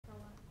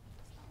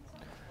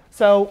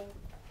So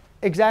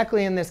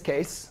exactly in this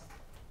case,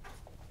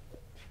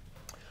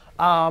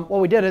 what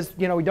we did is,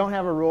 we don't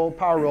have a rule,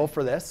 power rule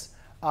for this.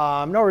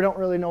 No, we don't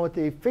really know what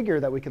the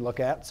figure that we could look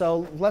at.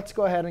 So let's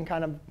go ahead and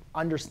kind of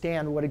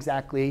understand what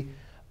exactly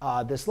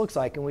this looks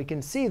like. And we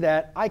can see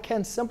that I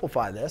can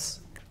simplify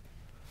this.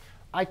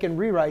 I can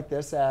rewrite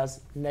this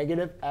as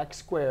negative x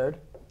squared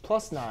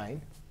plus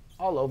 9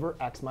 all over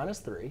x minus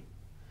 3.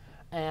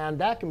 And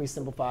that can be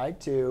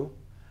simplified to,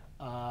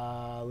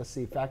 let's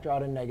see, factor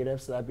out a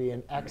negative. So that'd be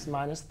an x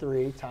minus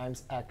 3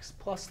 times x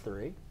plus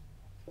 3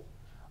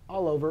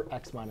 all over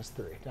x minus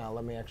 3. Now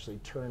let me actually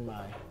turn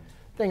my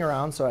thing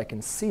around so I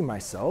can see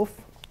myself.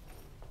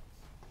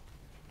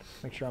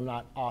 Make sure I'm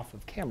not off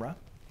of camera.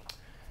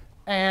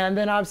 And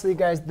then obviously,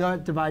 guys,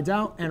 that divides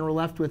out, and we're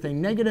left with a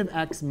negative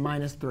x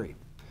minus 3.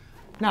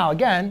 Now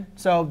again,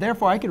 so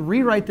therefore I could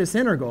rewrite this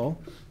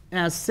integral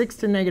as 6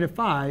 to negative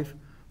 5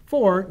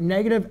 for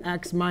negative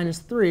x minus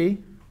 3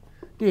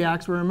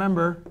 dx, where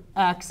remember,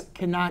 x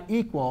cannot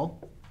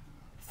equal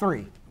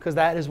 3, because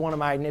that is one of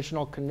my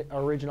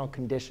original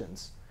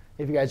conditions.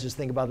 If you guys just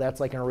think about that,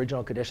 it's like an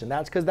original condition.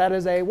 That's because that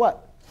is a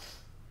what?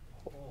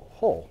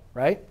 Whole,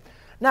 right?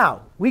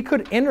 Now, we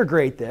could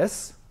integrate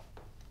this,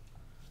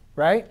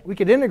 right? We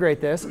could integrate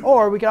this,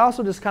 or we could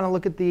also just kind of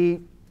look at the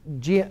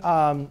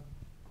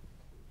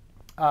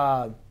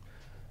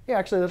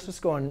actually, let's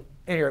just go and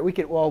integrate. We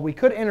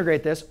could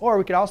integrate this, or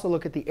we could also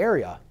look at the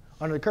area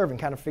under the curve and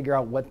kind of figure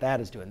out what that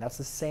is doing. That's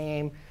the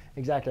same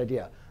exact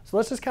idea. So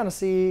let's just kind of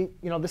see,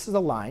 this is a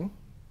line.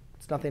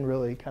 It's nothing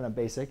really kind of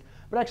basic.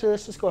 But actually,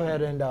 let's just go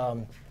ahead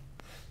and,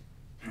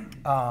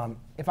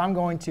 if I'm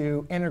going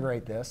to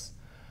integrate this,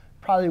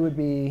 probably would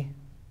be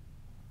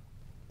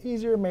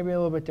easier, maybe a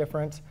little bit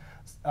different.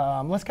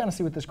 Let's kind of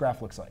see what this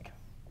graph looks like.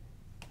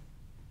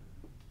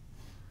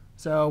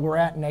 So we're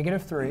at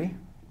negative 3.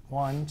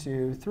 1,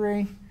 2,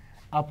 3,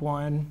 up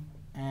 1.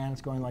 And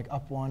it's going like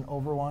up 1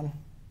 over 1,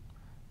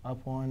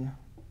 up 1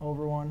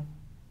 over 1,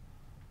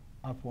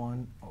 up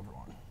 1 over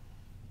 1.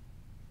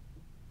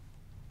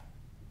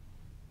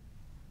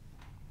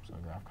 So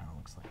the graph kind of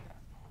looks like that.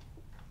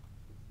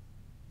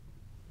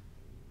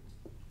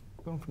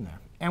 Boom from there.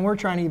 And we're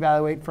trying to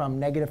evaluate from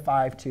negative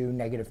 5 to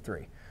negative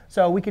 3.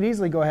 So we could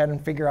easily go ahead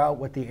and figure out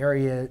what the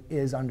area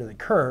is under the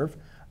curve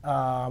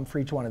for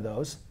each one of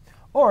those.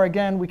 Or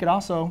again, we could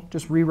also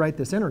just rewrite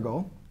this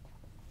integral.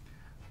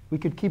 We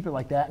could keep it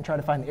like that and try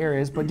to find the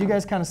areas. But do you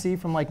guys kind of see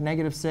from like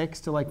negative 6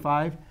 to like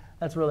 5?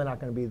 That's really not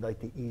going to be like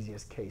the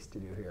easiest case to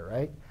do here,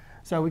 right?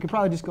 So we could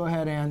probably just go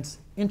ahead and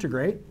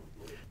integrate.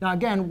 Now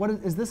again,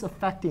 is this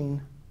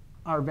affecting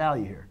our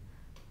value here?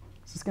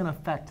 Is this going to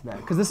affect that?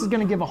 Because this is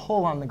going to give a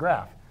hole on the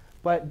graph.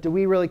 But do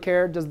we really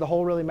care? Does the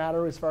hole really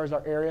matter as far as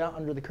our area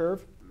under the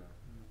curve?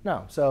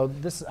 No. So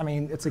this,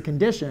 it's a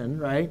condition,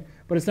 right?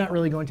 But it's not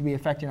really going to be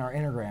affecting our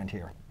integrand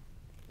here.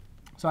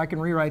 So I can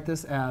rewrite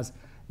this as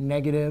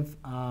negative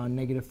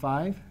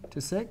 5 to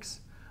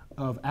 6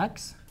 of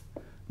x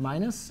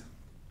minus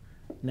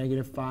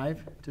negative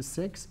 5 to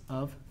 6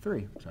 of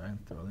 3. Sorry, I'm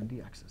throwing in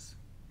dx's.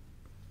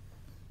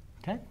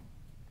 OK?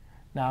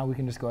 Now we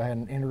can just go ahead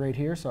and integrate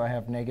here. So I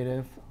have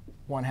negative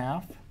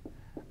 1/2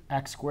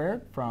 x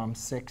squared from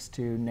 6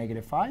 to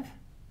negative 5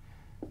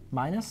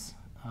 minus,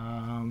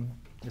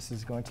 this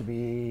is going to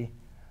be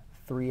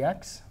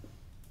 3x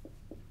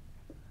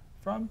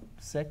from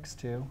 6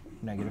 to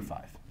negative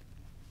 5.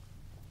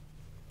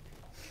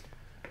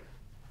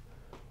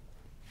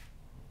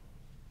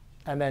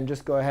 And then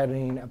just go ahead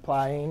and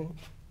find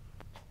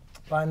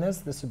this.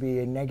 This would be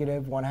a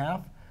negative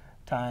 1/2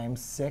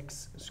 times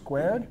 6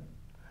 squared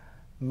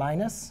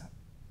minus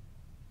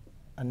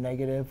a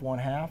negative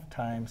 1/2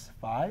 times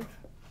 5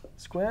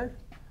 squared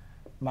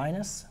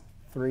minus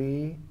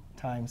 3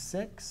 times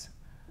 6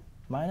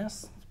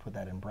 minus, let's put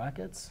that in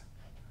brackets,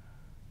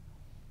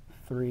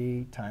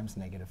 3 times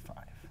negative 5.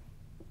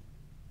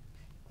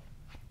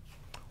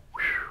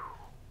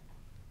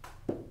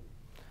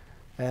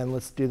 And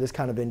let's do this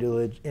kind of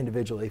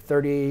individually.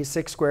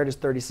 36 squared is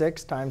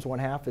 36 times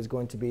 1/2 is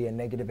going to be a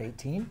negative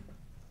 18.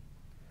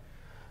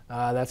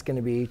 That's going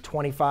to be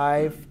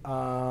 25.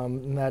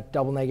 And that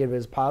double negative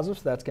is positive,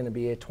 so that's going to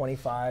be a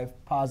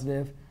 25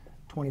 positive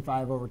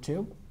 25 over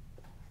 2.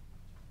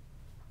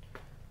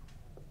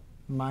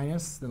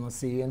 Minus, then let's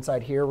see,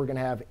 inside here we're going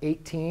to have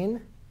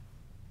 18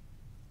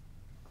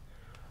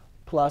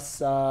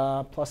 plus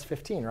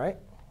 15, right?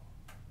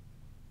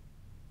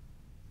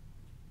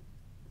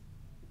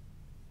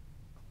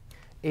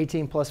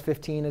 +18 plus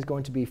 15 is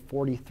going to be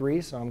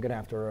 43, so I'm going to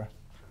have to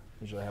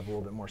usually have a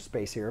little bit more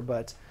space here.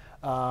 But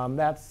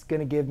that's going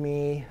to give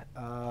me,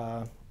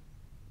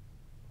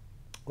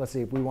 let's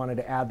see, if we wanted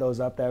to add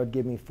those up, that would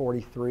give me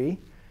 43.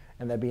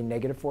 And that'd be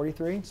negative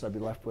 43. So I'd be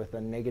left with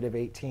a negative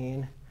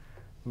 18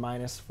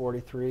 minus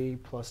 43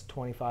 plus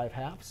 25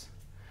 halves.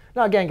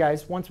 Now again,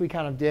 guys, once we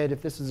kind of did,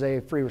 if this is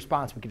a free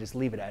response, we could just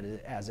leave it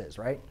as is,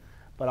 right?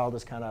 But I'll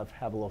just kind of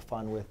have a little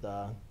fun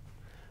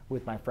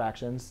with my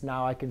fractions.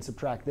 Now I can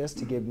subtract this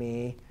to give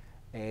me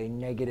a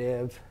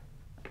negative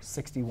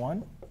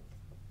 61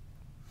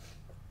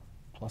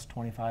 plus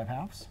 25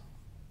 halves.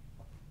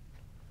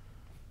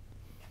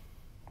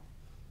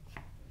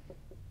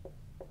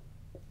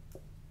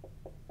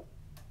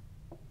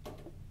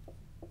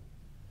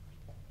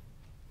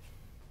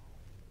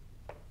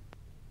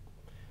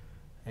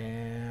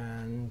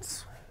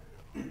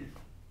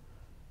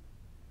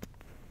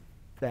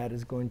 that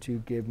is going to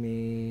give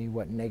me,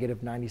 what,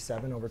 negative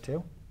 97 over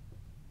 2?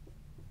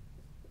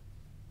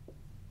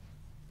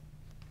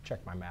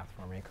 Check my math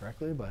for me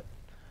correctly, but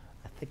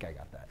I think I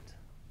got that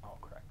all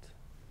correct.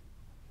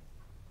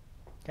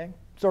 Okay,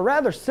 so a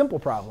rather simple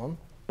problem,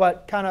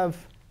 but kind of,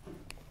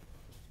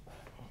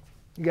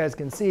 you guys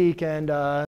can see, can